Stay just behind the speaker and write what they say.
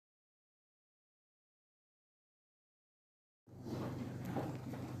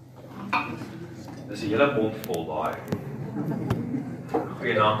Dis 'n hele mond vol daai.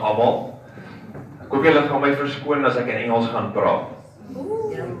 Goeienaand almal. Ek hoop julle gaan my verskoon as ek in Engels gaan praat.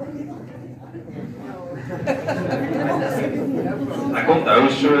 Ek onthou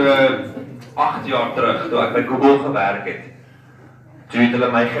so 8 jaar terug toe ek by Google gewerk het. Toe het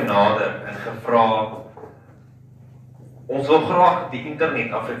hulle my genader en gevra, ons wil graag die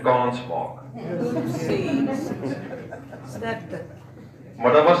internet Afrikaans maak.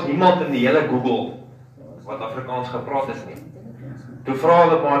 Maar daar was niemand in die hele Google wat Afrikaans gepraat het nie. Toe vra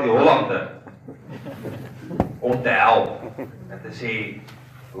hulle maar die Hollander om te help en te sê,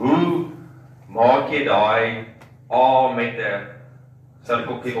 hoe maak jy daai A met 'n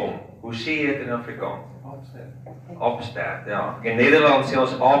sirkeltjie om? Hoe sê jy dit in Afrikaans? Opstert, ja. In Nederland sê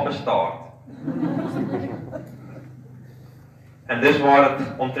ons apestaart. En dis waar dit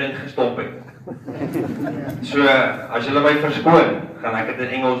omtrent gestop het. So, as julle my verskoon, gaan ek dit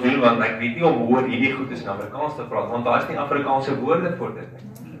in Engels doen, want ek weet nie om hoe hierdie goed is in Afrikaans te praat, want daar is nie Afrikaanse woorde vir dit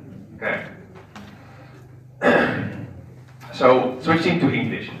nie. Okay. So, switching to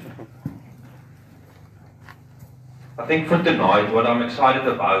English. I think for tonight, what I'm excited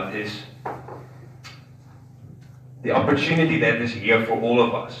about is the opportunity that is here for all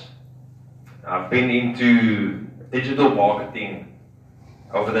of us. I've been into digital marketing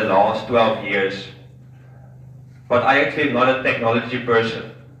over the last 12 years, but I actually am not a technology person.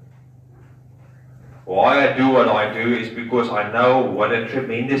 Why I do what I do is because I know what a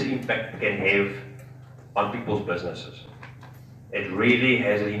tremendous impact it can have on people's businesses. It really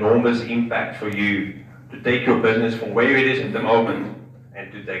has an enormous impact for you to take your business from where it is at the moment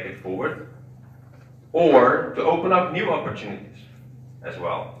and to take it forward, or to open up new opportunities as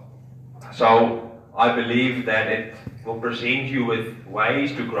well. So I believe that it will present you with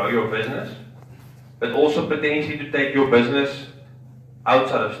ways to grow your business, but also potentially to take your business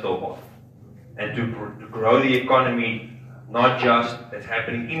outside of Stillwater and to grow the economy, not just that's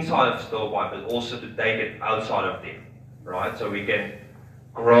happening inside of Stillwater, but also to take it outside of them, right? So we can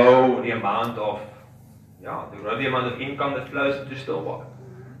grow the amount of income that flows into Stillwater.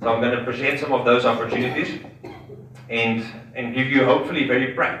 So I'm going to present some of those opportunities and give you hopefully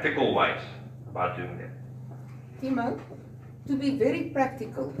very practical ways about doing that. Timo, to be very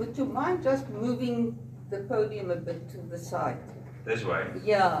practical, would you mind just moving the podium a bit to the side? This way?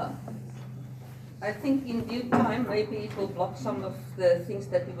 Yeah. I think in due time maybe it will block some of the things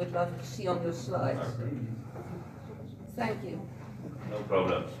that we would love to see on your slides. Thank you. No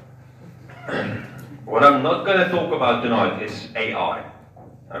problem. What I'm not going to talk about tonight is AI.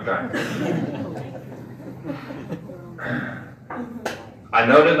 Okay. I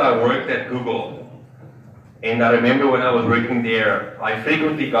know that I worked at Google, and I remember when I was working there, I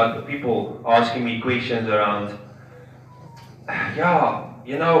frequently got people asking me questions around, yeah,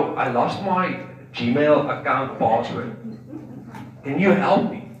 you know, I lost my Gmail account password. Can you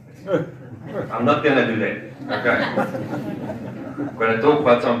help me? I'm not going to do that. Okay. I'm going to talk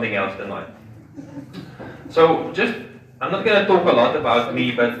about something else tonight. So I'm not going to talk a lot about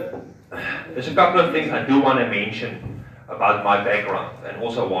me, but there's a couple of things I do want to mention about my background and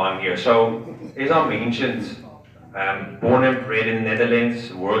also why I'm here. So, as I mentioned, born and bred in the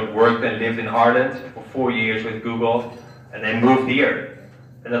Netherlands, worked and lived in Ireland for 4 years with Google, and then moved here.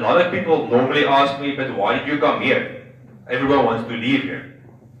 And a lot of people normally ask me, but why did you come here? Everyone wants to leave here.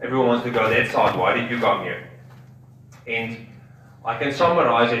 Everyone wants to go that side. Why did you come here? And I can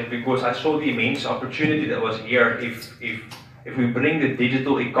summarize it because I saw the immense opportunity that was here if we bring the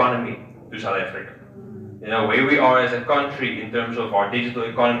digital economy to South Africa. You know, where we are as a country in terms of our digital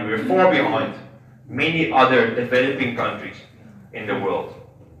economy, we're far behind many other developing countries in the world.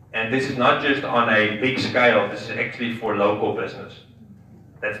 And this is not just on a big scale, this is actually for local business.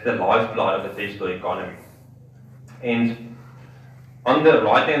 That's the lifeblood of the digital economy. And on the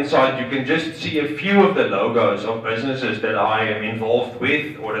right-hand side, you can just see a few of the logos of businesses that I am involved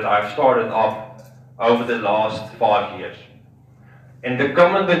with or that I've started up over the last 5 years. And the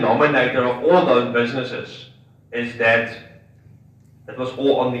common denominator of all those businesses is that it was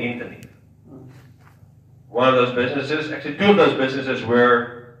all on the internet. One of those businesses, actually 2 of those businesses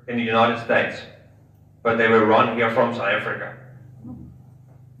were in the United States, but they were run here from South Africa.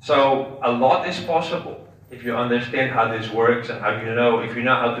 So a lot is possible if you understand how this works and if you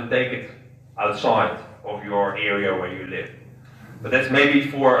know how to take it outside of your area where you live. But that's maybe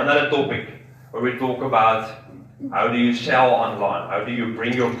for another topic where we talk about how do you sell online, how do you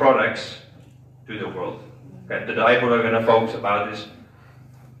bring your products to the world. Okay, today what we're going to focus about is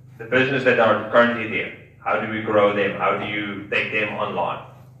the business that are currently there. How do we grow them? How do you take them online?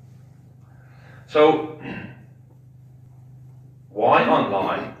 So, why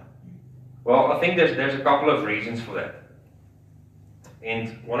online? Well, I think there's a couple of reasons for that.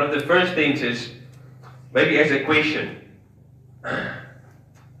 And one of the first things is, maybe as a question,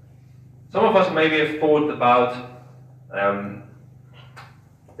 some of us maybe have thought about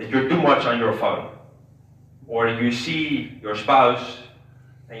that you're too much on your phone. Or you see your spouse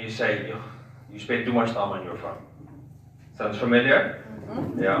and you say, you spend too much time on your phone. Sounds familiar?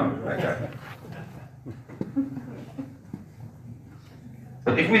 Mm-hmm. Yeah, okay.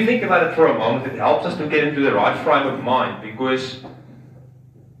 But if we think about it for a moment, it helps us to get into the right frame of mind, because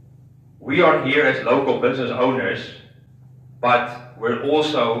we are here as local business owners, but we're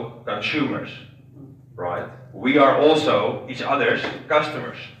also consumers, right? We are also each other's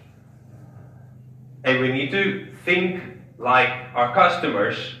customers. And we need to think like our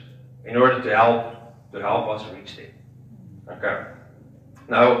customers in order to help us reach them. Okay.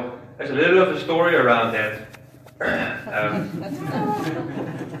 Now, there's a little bit of a story around that.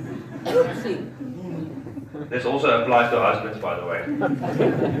 This also applies to husbands, by the way.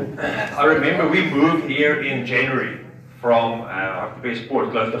 I remember we moved here in January from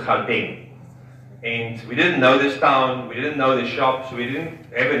Sport close to Gauteng. And we didn't know this town, we didn't know the shops, we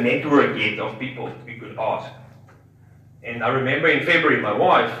didn't have a network yet of people we could ask. And I remember in February, my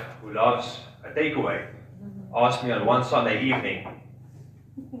wife, who loves a takeaway, asked me on one Sunday evening,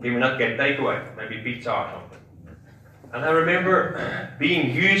 can we not get takeaway, maybe pizza or something? And I remember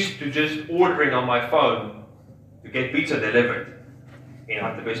being used to just ordering on my phone to get pizza delivered in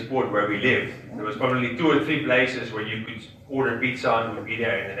Sport where we lived. There was probably 2 or 3 places where you could order pizza and would be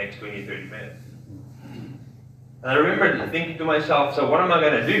there in the next 20, 30 minutes. And I remember thinking to myself, so what am I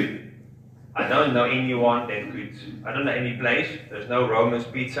going to do? I don't know anyone that could, I don't know any place. There's no Roman's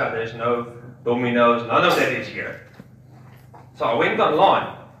Pizza, there's no Domino's, none of that is here. So I went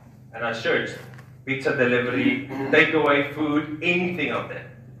online and I searched pizza delivery, takeaway food, anything of that.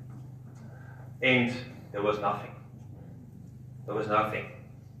 And there was nothing. There was nothing.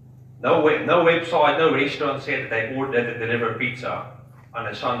 No website, no restaurant said that they deliver pizza on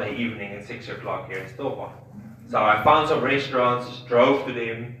a Sunday evening at 6 o'clock here in Stillwater. So I found some restaurants, drove to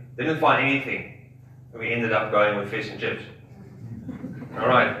them, didn't find anything. We ended up going with fish and chips.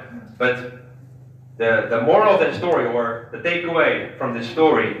 Alright, but the moral of that story, or the takeaway from this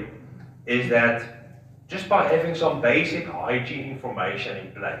story, is that just by having some basic hygiene information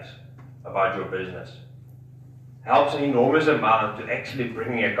in place about your business helps an enormous amount to actually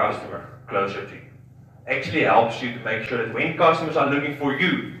bringing a customer closer to you. Actually helps you to make sure that when customers are looking for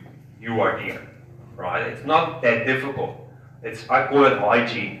you, you are here. Right? It's not that difficult. I call it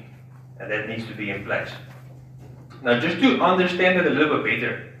hygiene, and that needs to be in place. Now, just to understand it a little bit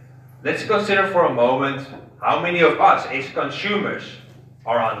better, let's consider for a moment how many of us as consumers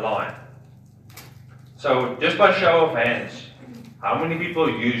are online. So, just by show of hands, how many people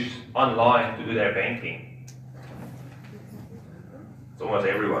use online to do their banking? It's almost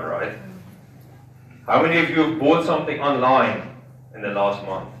everyone, right? How many of you have bought something online in the last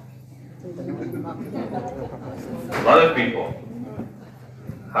month? A lot of people.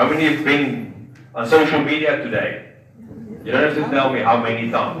 How many have been on social media today? You don't have to tell me how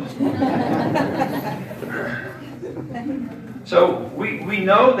many times. So we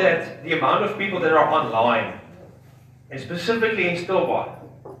know that the amount of people that are online, and specifically in Stillwater,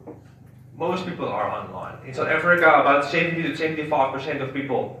 most people are online. In South Africa, about 70 to 75% of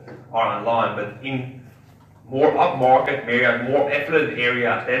people are online, but in more upmarket areas, more affluent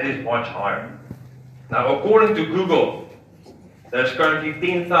areas, that is much higher. Now, according to Google, there's currently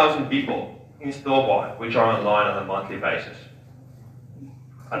 10,000 people in Stillwater which are online on a monthly basis.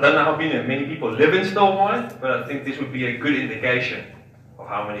 I don't know how many people live in Stillwater, but I think this would be a good indication of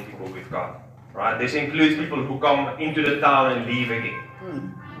how many people we've got. Right? This includes people who come into the town and leave again.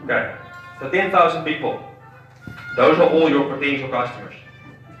 Okay, so 10,000 people. Those are all your potential customers.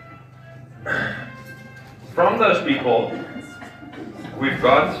 From those people, we've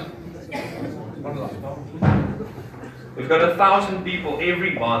got 1,000 people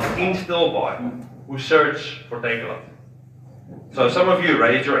every month in Stillwater who search for Takealot. So some of you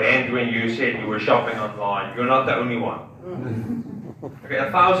raised your hand when you said you were shopping online. You're not the only one. Okay,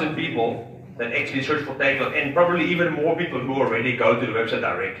 1,000 people that actually search for Takealot, and probably even more people who already go to the website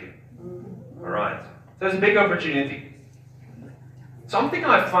directly. Alright, so it's a big opportunity. Something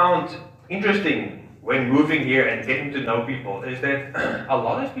I found interesting when moving here and getting to know people is that a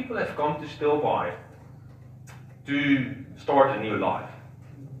lot of people have come to Stillwater to start a new life,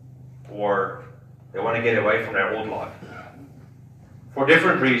 or they want to get away from their old life for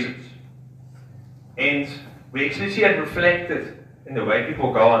different reasons. And we actually see that reflected in the way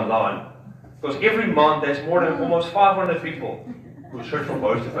people go online, because every month there's more than almost 500 people who search for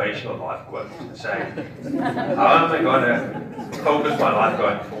motivational life quotes and say, how am I going to focus my life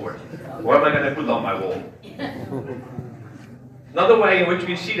going forward? What am I going to put on my wall? Another way in which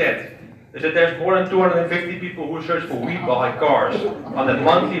we see that is that there's more than 250 people who search for we buy cars on a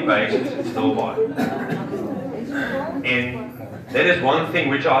monthly basis and still buy. And that is one thing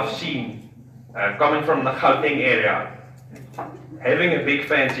which I've seen coming from the Gauteng area. Having a big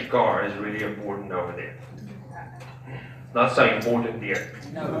fancy car is really important over there. Not so important here.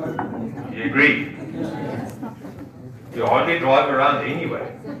 Do you agree? You hardly drive around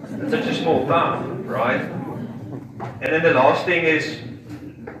anyway. It's such a small town, right? And then the last thing is,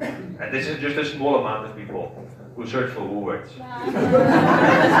 and this is just a small amount of people who search for Woolworths.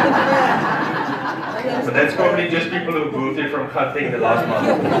 But that's probably just people who moved here from Gauteng the last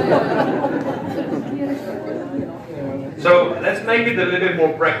month. So let's make it a little bit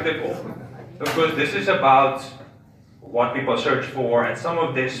more practical, because this is about what people search for, and some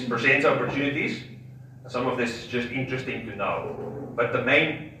of this presents opportunities, and some of this is just interesting to know. But the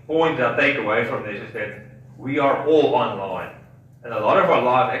main point that I take away from this is that we are all online. And a lot of our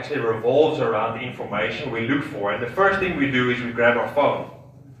life actually revolves around the information we look for. And the first thing we do is we grab our phone.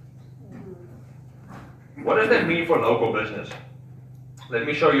 What does that mean for local business? Let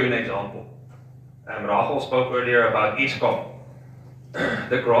me show you an example. Rachel spoke earlier about SSK.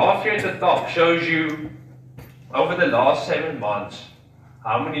 The graph here at the top shows you over the last 7 months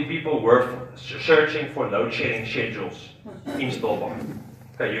how many people were searching for load shedding schedules in Stolbach.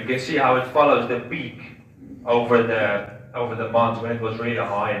 Okay, you can see how it follows the peak over the months when it was really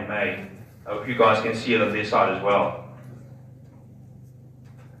high in May. I hope you guys can see it on this side as well.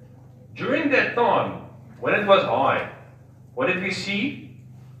 During that time, when it was high, what did we see?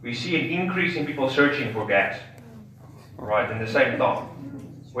 We see an increase in people searching for gas, right, in the same time.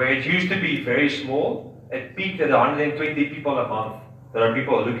 Where it used to be very small, it peaked at 120 people a month. There are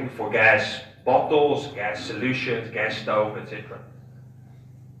people looking for gas bottles, gas solutions, gas stove, etc.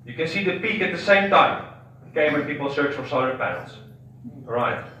 You can see the peak at the same time. Okay, when people search for solar panels.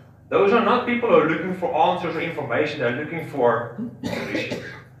 Right. Those are not people who are looking for answers or information, they're looking for solutions.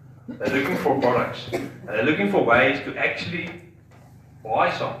 They're looking for products. And they're looking for ways to actually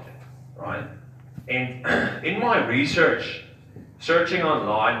buy something. Right? And in my research, searching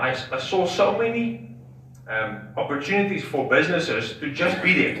online, I saw so many opportunities for businesses to just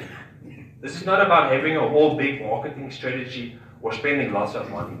be there. This is not about having a whole big marketing strategy or spending lots of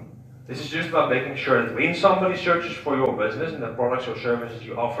money. This is just about making sure that when somebody searches for your business and the products or services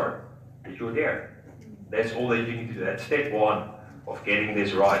you offer, that you're there. That's all that you need to do. That's step one of getting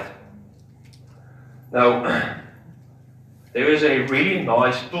this right. Now, there is a really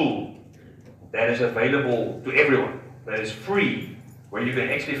nice tool that is available to everyone, that is free, where you can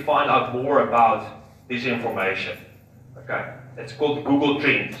actually find out more about this information. Okay, it's called Google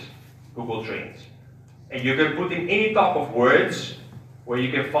Trends. Google Trends. And you can put in any type of words where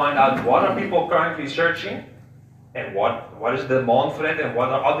you can find out what are people currently searching and what is the demand for that and what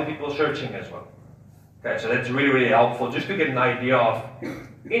are other people searching as well. Okay, so that's really, really helpful just to get an idea of,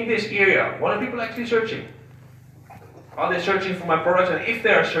 in this area, what are people actually searching? Are they searching for my products? And if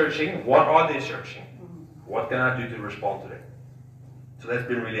they are searching, what are they searching? What can I do to respond to them? So that's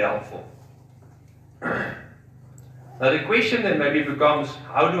been really helpful. Now the question then maybe becomes,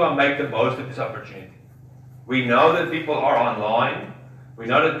 how do I make the most of this opportunity? We know that people are online. We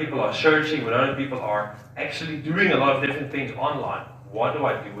know that people are searching. We know that people are actually doing a lot of different things online. What do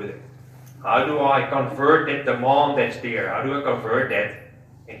I do with it? How do I convert that demand that's there? How do I convert that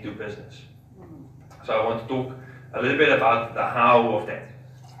into business? So I want to talk a little bit about the how of that.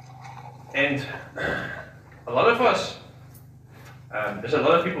 And a lot of us, there's a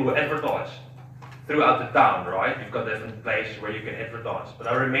lot of people who advertise throughout the town, right? You've got different places where you can advertise. But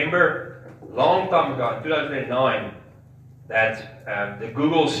I remember a long time ago, in 2009, that the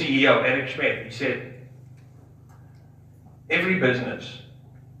Google CEO, Eric Schmidt, he said, every business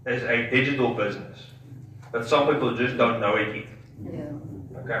is a digital business, but some people just don't know it yet.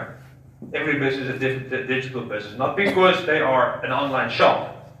 Yeah. Okay. Every business is a digital business, not because they are an online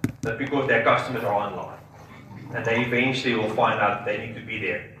shop, but because their customers are online. And they eventually will find out they need to be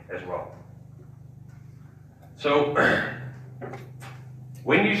there as well. So,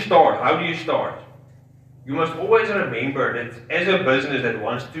 when you start, how do you start? You must always remember that as a business that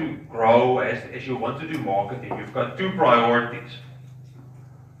wants to grow, as you want to do marketing, you've got two priorities.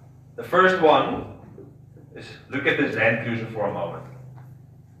 The first one is, look at this Land Cruiser for a moment.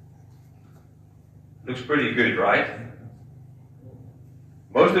 Looks pretty good, right?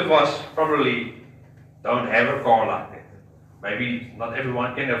 Most of us probably don't have a car like that. Maybe not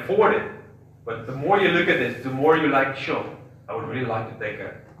everyone can afford it. But the more you look at this, the more you're like, sure, I would really like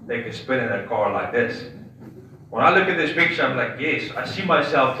to take a spin in a car like this. When I look at this picture, I'm like, yes, I see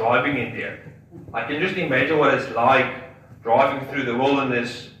myself driving in there. I can just imagine what it's like driving through the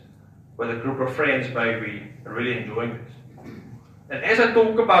wilderness with a group of friends maybe, and really enjoying this. And as I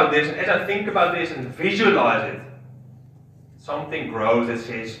talk about this, and as I think about this and visualize it, something grows that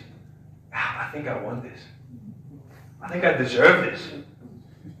says, I think I want this. I think I deserve this.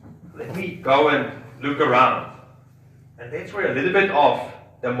 Let me go and look around. And that's where a little bit of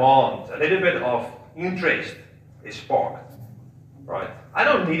demand, a little bit of interest is sparked. Right? I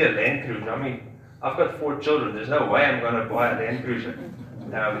don't need a Land Cruiser. I mean, I've got 4 children. There's no way I'm going to buy a Land Cruiser.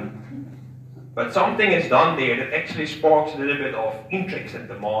 But something is done there that actually sparks a little bit of interest and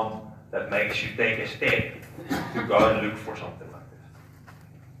demand that makes you take a step to go and look for something like this.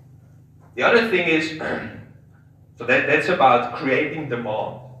 The other thing is, so that's about creating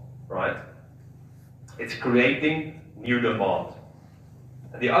demand, right? It's creating new demand.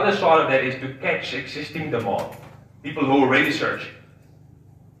 And the other side of that is to catch existing demand, people who are already searching.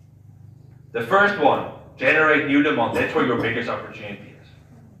 The first one, generate new demand, that's where your biggest opportunity is,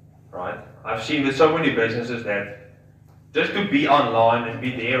 right? I've seen with so many businesses that just to be online and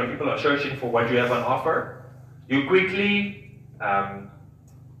be there when people are searching for what you have on offer, you quickly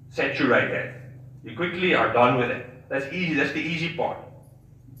saturate that. You quickly are done with it. That's easy, that's the easy part.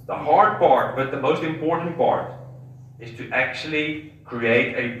 The hard part, but the most important part, is to actually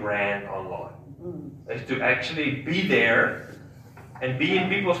create a brand online. Is to actually be there and be in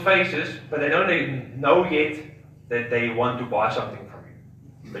people's faces, but they don't even know yet that they want to buy something from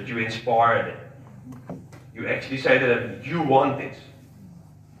you. But you inspire them. You actually say to them, you want this.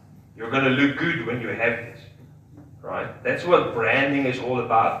 You're going to look good when you have this. Right? That's what branding is all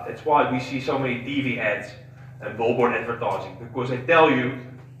about. That's why we see so many TV ads and billboard advertising, because they tell you,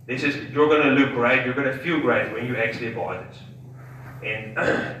 you're going to look great, you're going to feel great when you actually buy this. And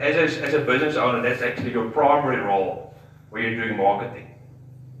as a business owner, that's actually your primary role when you're doing marketing.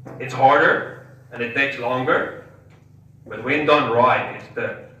 It's harder and it takes longer, but when done right, it's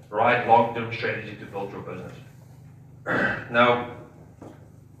the right long-term strategy to build your business. Now,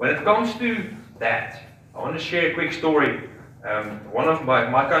 when it comes to that, I want to share a quick story. One of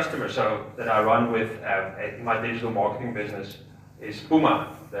my customers that I run with in my digital marketing business is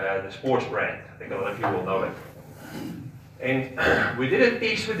Puma, the sports brand. I think a lot of you will know it. And we did a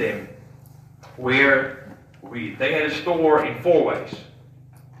test with them where they had a store in 4 ways.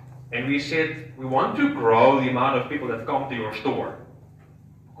 And we said, we want to grow the amount of people that come to your store.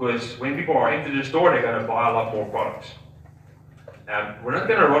 Because when people are into the store, they're going to buy a lot more products. We're not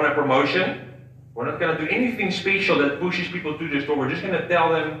going to run a promotion. We're not going to do anything special that pushes people to the store. We're just going to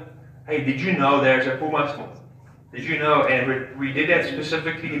tell them, hey, did you know there's a Puma store? Did you know? And we did that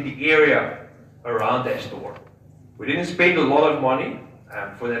specifically in the area around that store. We didn't spend a lot of money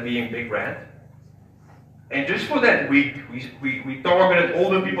for that being a big brand. And just for that week, we targeted all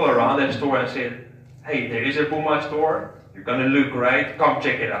the people around that store and said, hey, there is a Puma store. You're going to look great. Come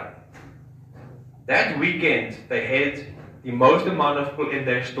check it out. That weekend, they had the most amount of people in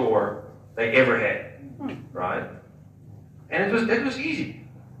their store they ever had, right? And it was easy.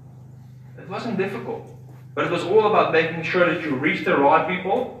 It wasn't difficult. But it was all about making sure that you reach the right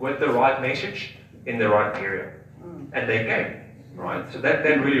people with the right message in the right area. And they came, right? So that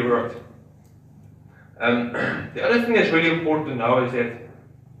really worked. The other thing that's really important to know is that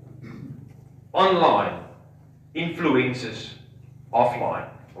online influences offline.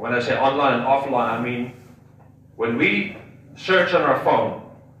 When I say online and offline, I mean when we search on our phone,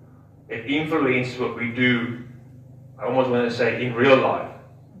 it influences what we do, I almost want to say in real life,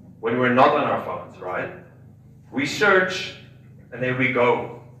 when we're not on our phones, right? We search and then we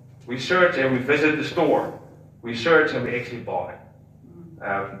go. We search and we visit the store. We search and we actually buy.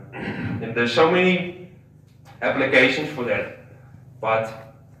 And there's so many applications for that,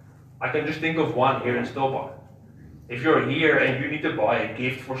 but I can just think of one here in Stilbaai. If you're here and you need to buy a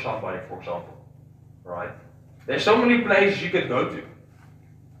gift for somebody, for example, right? There's so many places you can go to.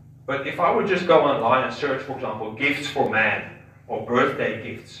 But if I would just go online and search, for example, gifts for man or birthday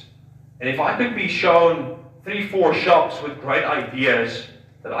gifts, and if I could be shown 3-4 shops with great ideas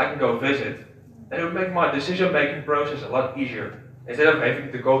that I can go visit, then it would make my decision-making process a lot easier, instead of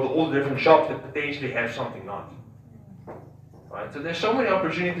having to go to all the different shops that potentially have something nice. Right? So there's so many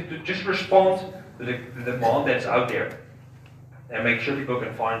opportunities to just respond to the demand that's out there and make sure people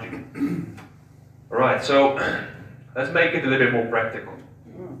can find you. Alright, so let's make it a little bit more practical.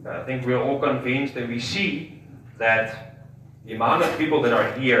 I think we're all convinced and we see that the amount of people that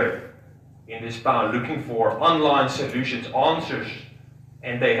are here in this town looking for online solutions, answers,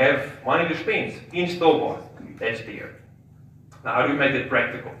 and they have money to spend in Stilbaai, that's there. Now, how do we make it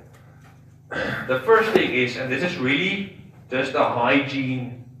practical? The first thing is, and this is really just a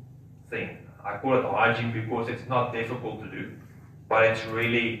hygiene thing. I call it hygiene because it's not difficult to do, but it's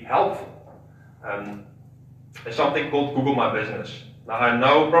really helpful. There's something called Google My Business. Now, I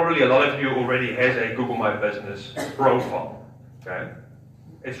know probably a lot of you already has a Google My Business profile. Okay?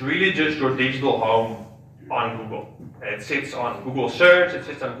 It's really just your digital home on Google. And it sits on Google Search, it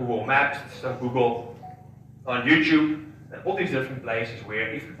sits on Google Maps, it sits on Google, on YouTube, and all these different places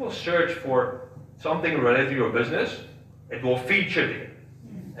where if people search for something related to your business, it will feature there.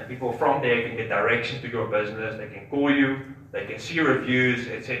 And people from there can get directions to your business, they can call you, they can see reviews,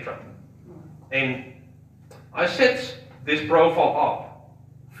 etc. And I set this profile up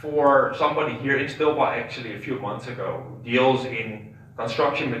for somebody here in Stilbaai actually a few months ago who deals in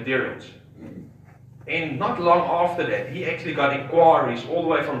construction materials. And not long after that, he actually got inquiries all the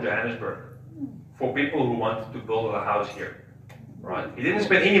way from Johannesburg for people who wanted to build a house here. Right? He didn't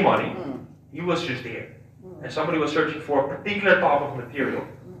spend any money, he was just there. And somebody was searching for a particular type of material,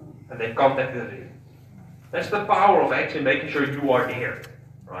 and they contacted him. That's the power of actually making sure you are there.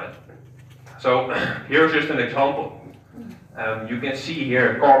 Right? So here's just an example. You can see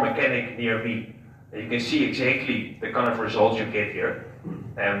here a car mechanic near me. You can see exactly the kind of results you get here.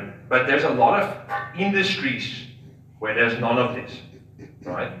 But there's a lot of industries where there's none of this,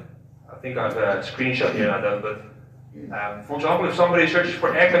 right? I think I have a screenshot here, I don't, but for example, if somebody searches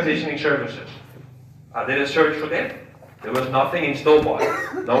for air conditioning services, I did a search for that. There was nothing in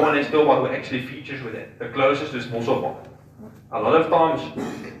Stilbaai. No one in Stilbaai who actually features with it. The closest is Mosselbaai. A lot of times,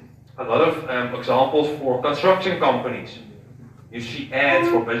 a lot of examples for construction companies. You see ads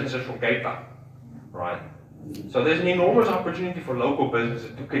for businesses from Cape Town, right? So there's an enormous opportunity for local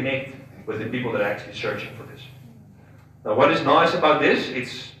businesses to connect with the people that are actually searching for this. Now, what is nice about this?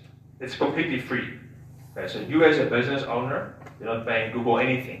 It's completely free. Okay, so you as a business owner, you're not paying Google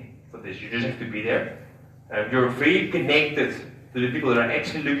anything for this. You just have to be there. You're very connected to the people that are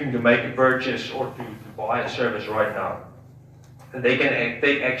actually looking to make a purchase or to buy a service right now. And they can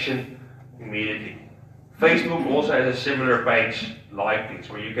take action immediately. Facebook also has a similar page like this,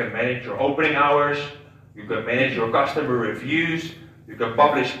 where you can manage your opening hours, you can manage your customer reviews, you can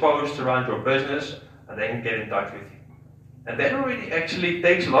publish posts around your business, and they can get in touch with you. And that already actually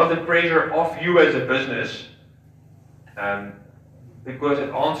takes a lot of the pressure off you as a business, because it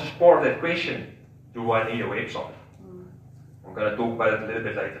answers part of that question, do I need a website? I'm going to talk about it a little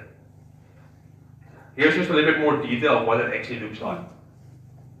bit later. Here's just a little bit more detail of what it actually looks like.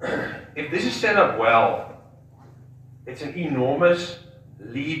 If this is set up well, it's an enormous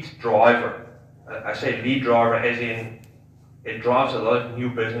lead driver. I say lead driver as in it drives a lot of new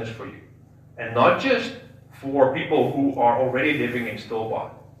business for you. And not just for people who are already living in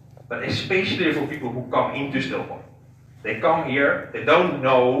Stilbaai, but especially for people who come into Stilbaai. They come here, they don't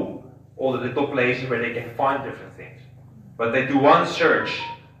know all the little places where they can find different things. But they do one search,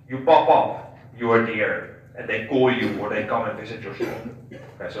 you pop up, you are there, and they call you or they come and visit your store.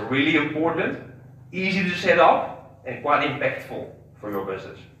 Okay, so really important, easy to set up, and quite impactful for your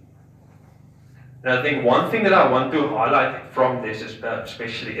business. And I think one thing that I want to highlight from this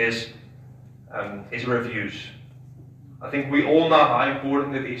especially is reviews. I think we all know how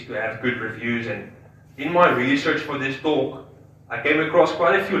important it is to have good reviews, and in my research for this talk, I came across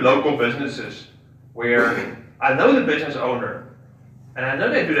quite a few local businesses where I know the business owner, and I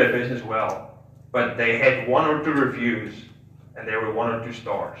know they do their business well, but they had 1 or 2 reviews, and they were 1 or 2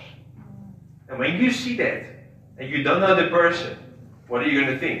 stars. And when you see that, and you don't know the person, what are you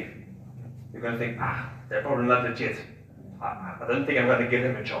going to think? You're going to think, they're probably not legit. I don't think I'm going to give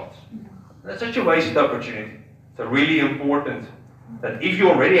them a chance. That's such a wasted opportunity. So really important that if you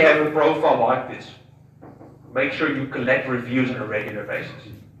already have a profile like this, make sure you collect reviews on a regular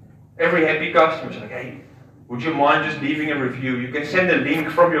basis. Every happy customer is like, hey, would you mind just leaving a review? You can send a link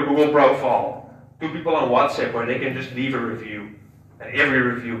from your Google profile to people on WhatsApp where they can just leave a review, and every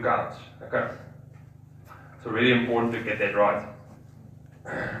review counts. Okay. So really important to get that right.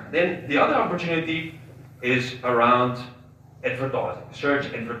 Then the other opportunity is around advertising, search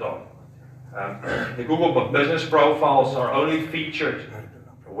advertising. The Google business profiles are only featured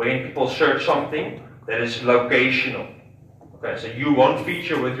when people search something that is locational. Okay, so you won't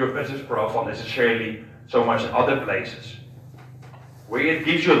feature with your business profile necessarily so much in other places. Where it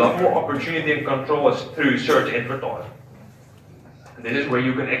gives you a lot more opportunity and control is through search advertising. And this is where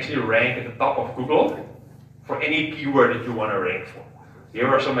you can actually rank at the top of Google for any keyword that you want to rank for. Here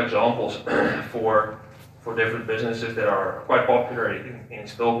are some examples for different businesses that are quite popular in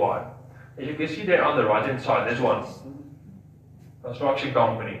Stilbaai. As you can see there on the right hand side, this one, construction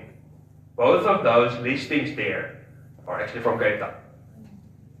company. Both of those listings there are actually from Cape Town.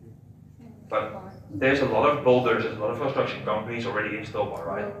 But there's a lot of builders, there's a lot of construction companies already in Stilbaai,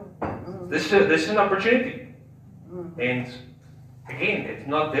 right? This is an opportunity. And again, it's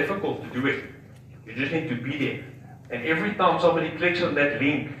not difficult to do it. You just need to be there. And every time somebody clicks on that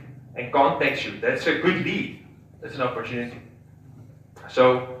link and contacts you, that's a good lead. That's an opportunity.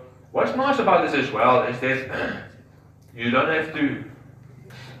 So what's nice about this as well is that you don't have to,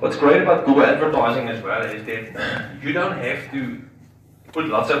 what's great about Google advertising as well is that you don't have to put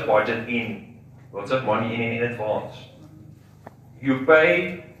lots of budget in, lots of money in advance. You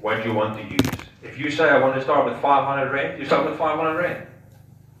pay what you want to use. If you say I want to start with 500 Rand, you start with 500 Rand.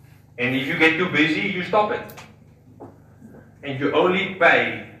 And if you get too busy, you stop it. And you only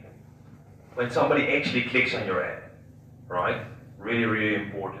pay when somebody actually clicks on your ad, right? Really, really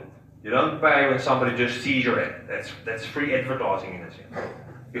important. You don't pay when somebody just sees your ad. That's free advertising in a sense.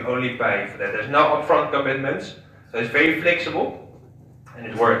 You only pay for that. There's no upfront commitments, so it's very flexible and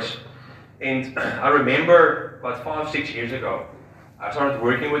it works. And I remember about 5-6 years ago, I started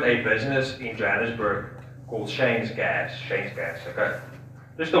working with a business in Johannesburg called Shane's Gas. Okay?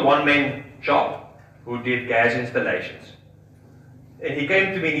 Just a one-man shop who did gas installations. And he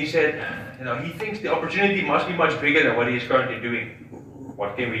came to me and he said, you know, he thinks the opportunity must be much bigger than what he is currently doing.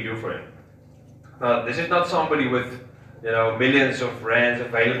 What can we do for him? Now, this is not somebody with, you know, millions of rands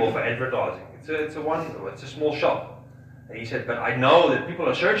available for advertising. It's a small shop. And he said, but I know that people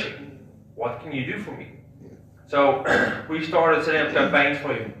are searching. What can you do for me? So we started setting up campaigns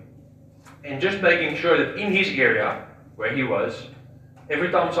for him. And just making sure that in his area, where he was,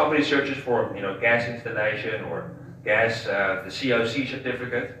 every time somebody searches for, you know, gas installation or gas, the COC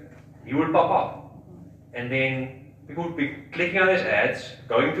certificate, he would pop up. And then people would be clicking on his ads,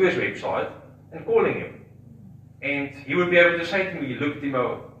 going to his website, and calling him. And he would be able to say to me, look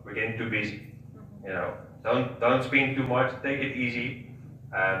Timo, we're getting too busy. You know, don't spend too much, take it easy.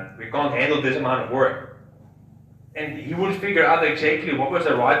 We can't handle this amount of work. And he would figure out exactly what was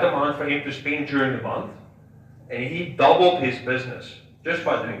the right amount for him to spend during the month. And he doubled his business just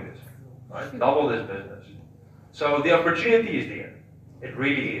by doing this. Right? Doubled his business. So the opportunity is there. It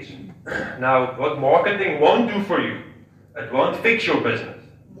really is. Now, what marketing won't do for you, it won't fix your business.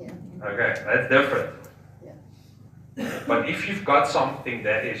 Yeah. Okay, that's different. Yeah. But if you've got something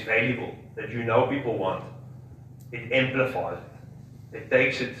that is valuable, that you know people want, it amplifies it. It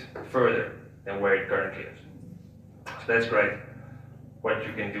takes it further than where it currently is. So that's great, what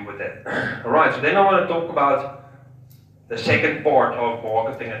you can do with that. Alright, so then I want to talk about the second part of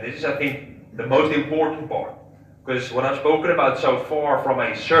marketing, and this is, I think, the most important part. Because what I've spoken about so far from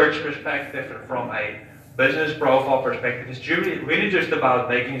a search perspective and from a business profile perspective is really just about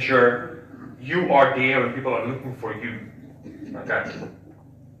making sure you are there when people are looking for you. Okay.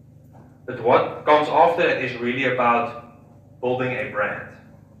 But what comes after that is really about building a brand.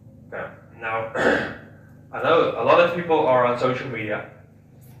 Okay. Now, I know a lot of people are on social media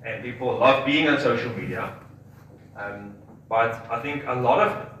and people love being on social media. But I think a lot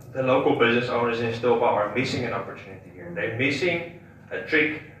of the local business owners in Stilbaai are missing an opportunity here. They're missing a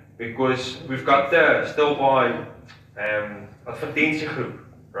trick because we've got the Stilbaai advertentiegroep,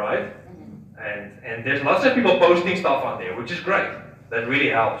 right? And there's lots of people posting stuff on there, which is great. That really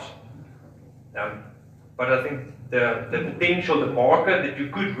helps. But I think the potential, the market that you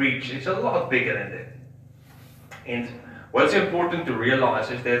could reach is a lot bigger than that. And what's important to realize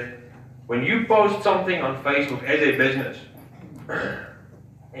is that when you post something on Facebook as a business,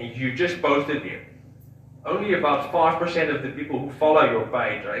 and you just post it there, only about 5% of the people who follow your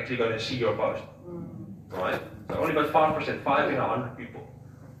page are actually going to see your post. Right? So only about 5%, 5 in 100 people.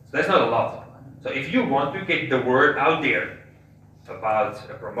 So that's not a lot. So if you want to get the word out there about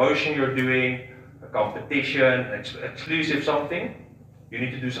a promotion you're doing, a competition, an exclusive something, you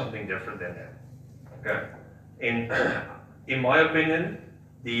need to do something different than that. Okay? In my opinion,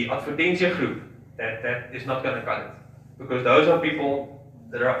 the advertentiegroep, that is not going to cut it. Because those are people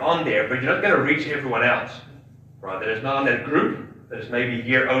that are on there, but you're not going to reach everyone else. Right? That is not on that group, that is maybe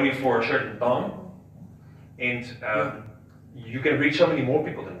here only for a certain time. And you can reach so many more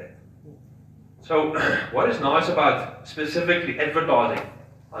people than that. So what is nice about specifically advertising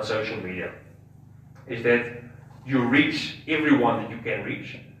on social media is that you reach everyone that you can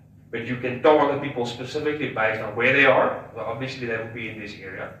reach, but you can target people specifically based on where they are. Well, obviously they will be in this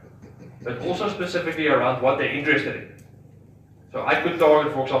area, but also specifically around what they're interested in. So I could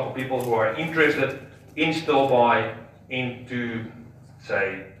target, for example, people who are interested in Stilbaai into,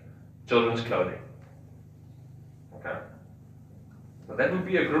 say, children's clothing. Okay. So that would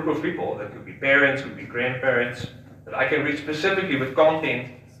be a group of people. That could be parents, could be grandparents, that I can reach specifically with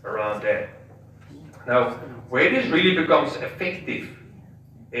content around that. Now, where this really becomes effective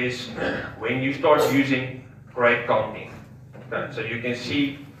is when you start using great content. Okay? So you can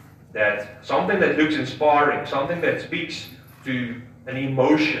see that something that looks inspiring, something that speaks to an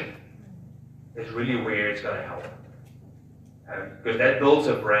emotion, is really where it's going to help. Because that builds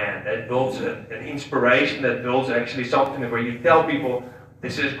a brand, that builds an inspiration, that builds actually something where you tell people,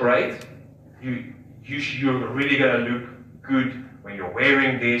 this is great, you're really going to look good when you're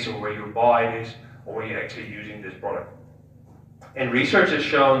wearing this, or when you buy this, or when you're actually using this product. And research has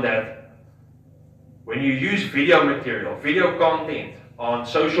shown that when you use video material, video content on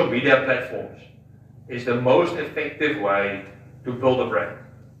social media platforms is the most effective way to build a brand.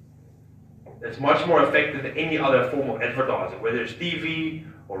 It's much more effective than any other form of advertising, whether it's TV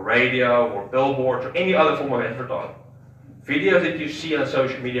or radio or billboards or any other form of advertising. Videos that you see on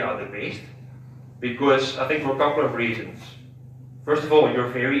social media are the best because I think for a couple of reasons. First of all, you're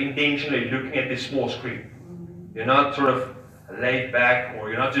very intentionally looking at this small screen. You're not sort of laid back, or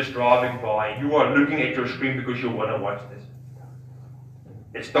you're not just driving by. You are looking at your screen because you want to watch this.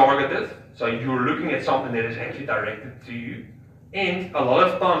 It's targeted, so you're looking at something that is actually directed to you. And a lot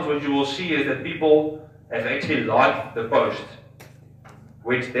of times what you will see is that people have actually liked the post,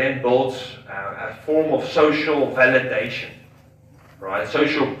 which then builds a form of social validation, right?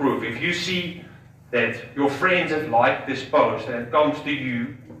 Social proof. If you see that your friends have liked this post and it comes to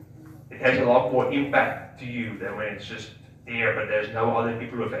you, it has a lot more impact to you than when it's just there, but there's no other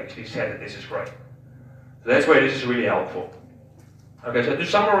people who have actually said that this is great. So that's where this is really helpful. Okay, so to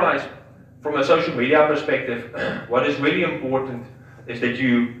summarize, from a social media perspective, what is really important is that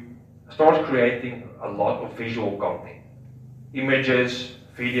you start creating a lot of visual content. Images,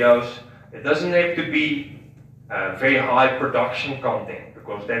 videos. It doesn't have to be very high production content,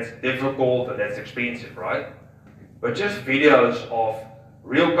 because that's difficult and that's expensive, right? But just videos of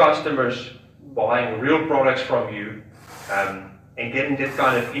real customers buying real products from you and getting that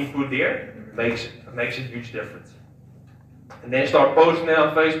kind of input there makes a huge difference. And then start posting it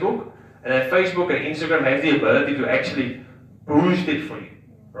on Facebook, and then Facebook and Instagram have the ability to actually boost it for you,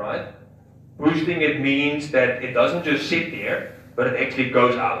 right? Boosting it means that it doesn't just sit there, but it actually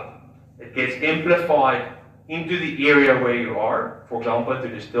goes out. It gets amplified into the area where you are, for example, to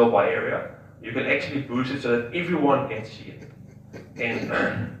the still-by area. You can actually boost it so that everyone can see it. And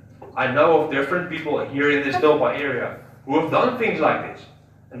I know of different people here in the still-by area who have done things like this,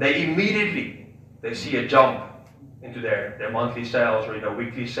 and they immediately see a jump into their monthly sales or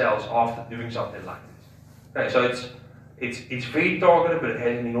weekly sales after doing something like this. Okay, so it's very targeted, but it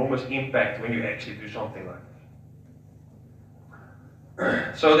has an enormous impact when you actually do something like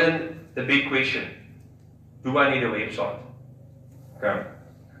this. So then the big question: do I need a website? Okay.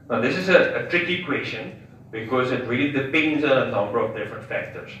 Now this is a tricky question because it really depends on a number of different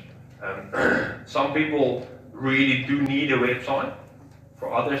factors. Some people really do need a website.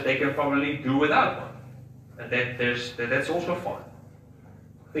 For others, they can probably do without one. And that's also fine.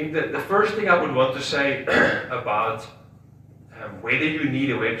 I think that the first thing I would want to say about whether you need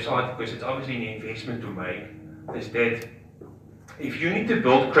a website, because it's obviously an investment to make, is that if you need to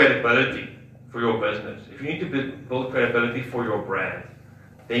build credibility for your business, if you need to build credibility for your brand,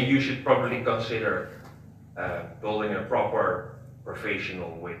 then you should probably consider building a proper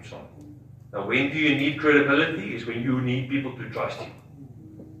professional website. Now, when do you need credibility? Is when you need people to trust you.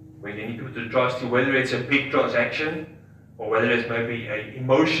 When you need people to trust you, whether it's a big transaction or whether it's maybe an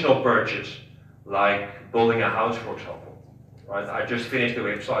emotional purchase, like building a house, for example. Right? I just finished a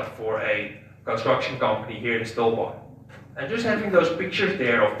website for a construction company here in Stilbaai. And just having those pictures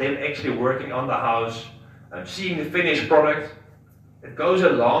there of them actually working on the house and seeing the finished product, it goes a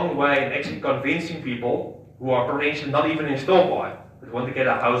long way in actually convincing people who are potentially not even in Stilbaai, but want to get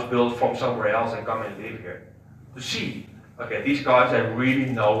a house built from somewhere else and come and live here, to see, okay, these guys, they really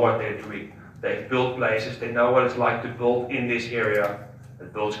know what they're doing. They've built places, they know what it's like to build in this area.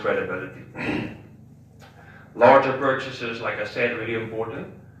 It builds credibility. Larger purchases, like I said, really important.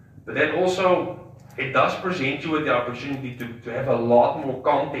 But then also, it does present you with the opportunity to have a lot more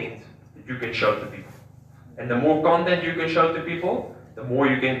content that you can show to people. And the more content you can show to people, the more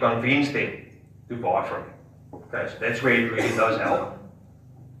you can convince them to buy from you. Okay, so that's where it really does help.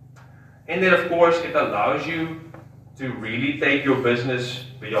 And then of course, it allows you to really take your business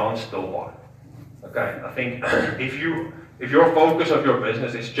beyond Stilbaai. Okay, I think if your focus of your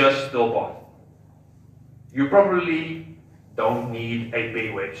business is just Stilbaai, you probably don't need a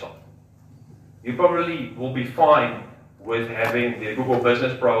big website. You probably will be fine with having the Google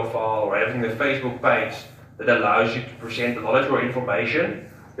Business Profile or having the Facebook page that allows you to present a lot of your information,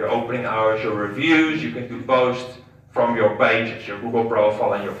 your opening hours, your reviews. You can do posts from your pages, your Google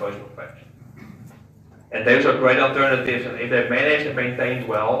profile and your Facebook page. And those are great alternatives, and if they're managed and maintained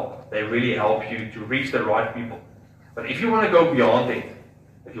well, they really help you to reach the right people. But if you want to go beyond it,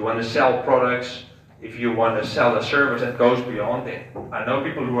 if you want to sell products, if you want to sell a service that goes beyond it, I know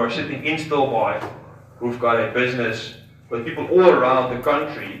people who are sitting in Stillby who've got a business with people all around the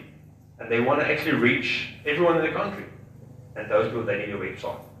country, and they want to actually reach everyone in the country. And those people, they need a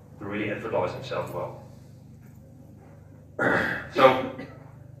website to really advertise themselves well. So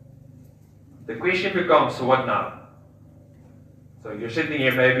the question becomes, so what now? So you're sitting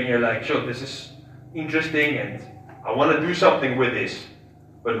here maybe and you're like, sure, this is interesting and I want to do something with this,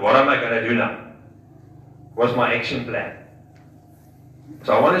 but what am I going to do now? What's my action plan?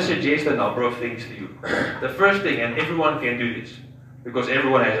 So I want to suggest a number of things to you. The first thing, and everyone can do this, because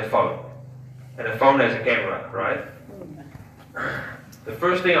everyone has a phone, and a phone has a camera, right? The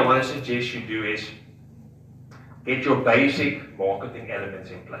first thing I want to suggest you do is get your basic marketing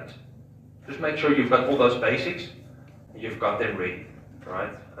elements in place. Just make sure you've got all those basics, and you've got them ready, right?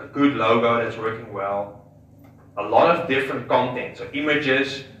 A good logo that's working well, a lot of different content, so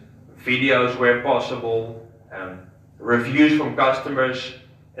images, videos where possible, reviews from customers,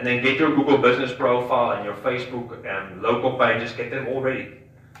 and then get your Google business profile and your Facebook and local pages, get them all ready.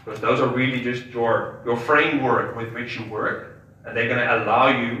 Because those are really just your framework with which you work, and they're going to allow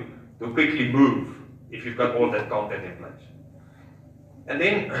you to quickly move if you've got all that content in place. And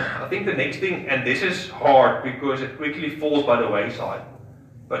then I think the next thing, and this is hard because it quickly falls by the wayside,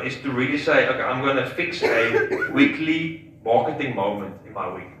 but is to really say, okay, I'm going to fix a weekly marketing moment in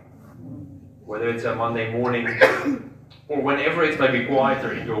my week. Whether it's a Monday morning or whenever it's maybe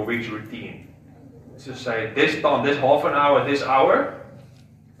quieter in your week's routine. Let's just say this time, this half an hour, this hour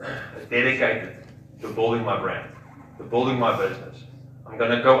is dedicated to building my brand, to building my business. I'm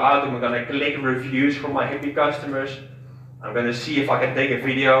going to go out and I'm going to collect reviews from my happy customers. I'm going to see if I can take a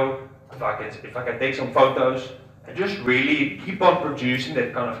video, if I can take some photos, and just really keep on producing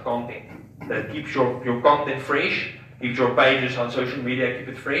that kind of content that keeps your content fresh, keeps your pages on social media, keep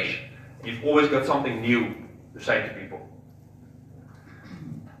it fresh. You've always got something new to say to people.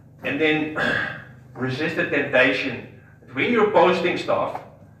 And then resist the temptation. When you're posting stuff,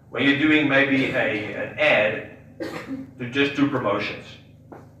 when you're doing maybe an ad, to just do promotions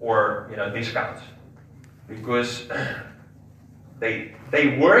or discounts, because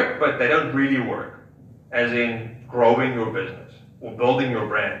they work, but they don't really work. As in growing your business or building your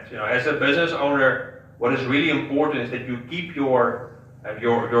brand. As a business owner, what is really important is that you keep your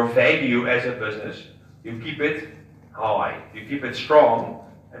value as a business, you keep it high, you keep it strong,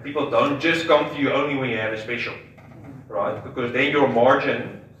 and people don't just come to you only when you have a special, right? Because then your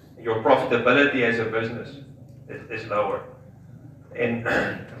margin, your profitability as a business is lower. And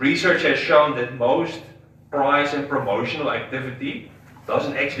research has shown that most price and promotional activity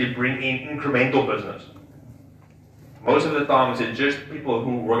doesn't actually bring in incremental business. Most of the times it's just people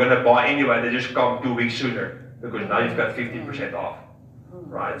who were going to buy anyway, they just come 2 weeks sooner, because now you've got 15% off.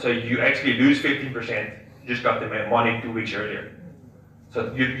 Right? So you actually lose 15%, you just got the money 2 weeks earlier.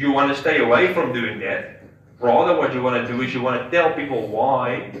 So you want to stay away from doing that. Rather, what you want to do is you want to tell people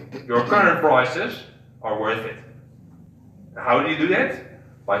why your current prices are worth it. How do you do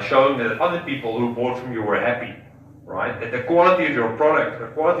that? By showing that other people who bought from you were happy, right? That the quality of your product, the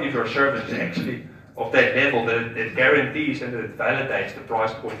quality of your service is actually of that level that it guarantees and that it validates the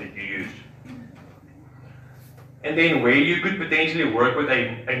price point that you use. And then where you could potentially work with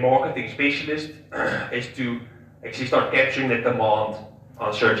a marketing specialist is to actually start capturing the demand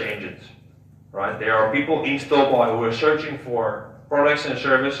on search engines, right? There are people in Stillby who are searching for products and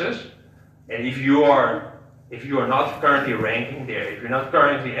services, and if you are not currently ranking there, if you're not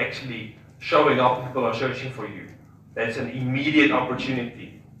currently actually showing up, people are searching for you, that's an immediate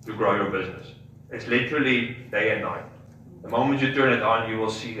opportunity to grow your business. It's literally day and night. The moment you turn it on, you will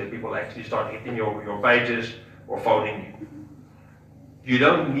see that people actually start hitting your pages or phoning you. You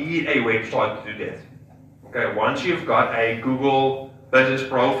don't need a website to do that. Okay, once you've got a Google business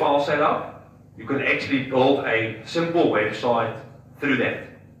profile set up, you can actually build a simple website through that,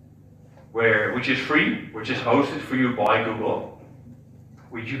 which is free, which is hosted for you by Google,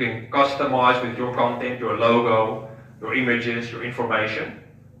 which you can customize with your content, your logo, your images, your information,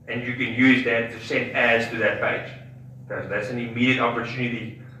 and you can use that to send ads to that page. Okay, so that's an immediate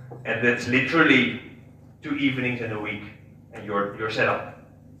opportunity, and that's literally 2 evenings in a week, and you're set up.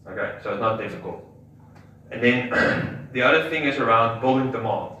 Okay, so it's not difficult. And then the other thing is around building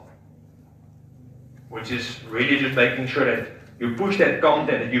demand, which is really just making sure that you push that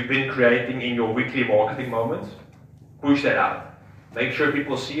content that you've been creating in your weekly marketing moments, push that out. Make sure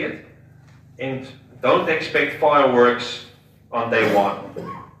people see it, and don't expect fireworks on day one,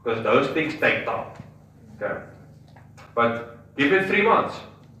 because those things take time. Okay. But give it 3 months.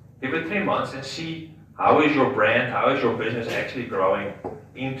 Give it 3 months and see how is your brand, how is your business actually growing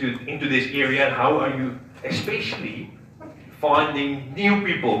into this area, and how are you especially finding new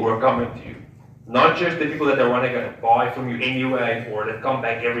people who are coming to you. Not just the people that are going to buy from you anyway or that come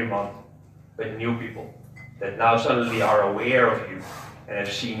back every month, but new people that now suddenly are aware of you and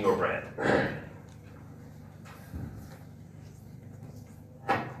have seen your brand.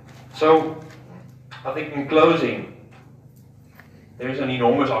 So, I think in closing, there is an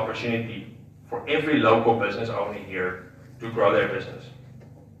enormous opportunity for every local business owner here to grow their business.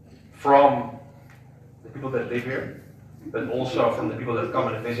 From the people that live here, but also from the people that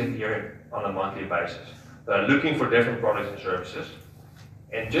come and visit here on a monthly basis. That are looking for different products and services.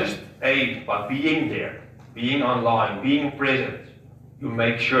 And just by being there, being online, being present, you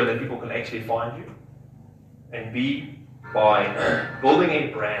make sure that people can actually find you. And B, by building a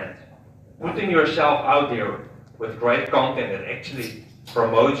brand, putting yourself out there with great content that actually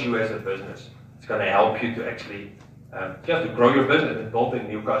promotes you as a business. It's going to help you to actually to grow your business and build in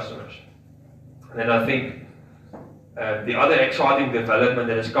new customers. And then I think the other exciting development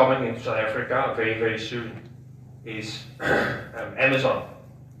that is coming into South Africa very, very soon is Amazon.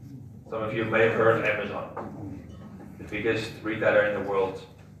 Some of you may have heard of Amazon, the biggest retailer in the world,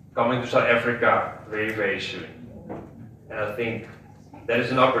 coming to South Africa very, very soon. And I think that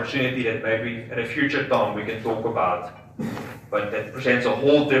is an opportunity that maybe at a future time we can talk about, but that presents a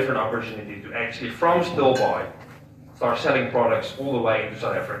whole different opportunity to actually from Stilbaai start selling products all the way into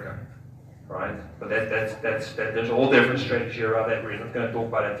South Africa, right? But there's a whole different strategy around that. We're not going to talk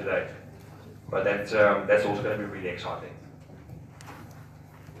about it today, but that's also going to be really exciting.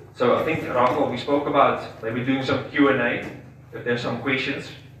 So I think, Rachel, we spoke about maybe doing some Q&A. If there's some questions,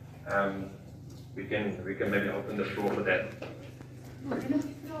 we can maybe open the floor for that.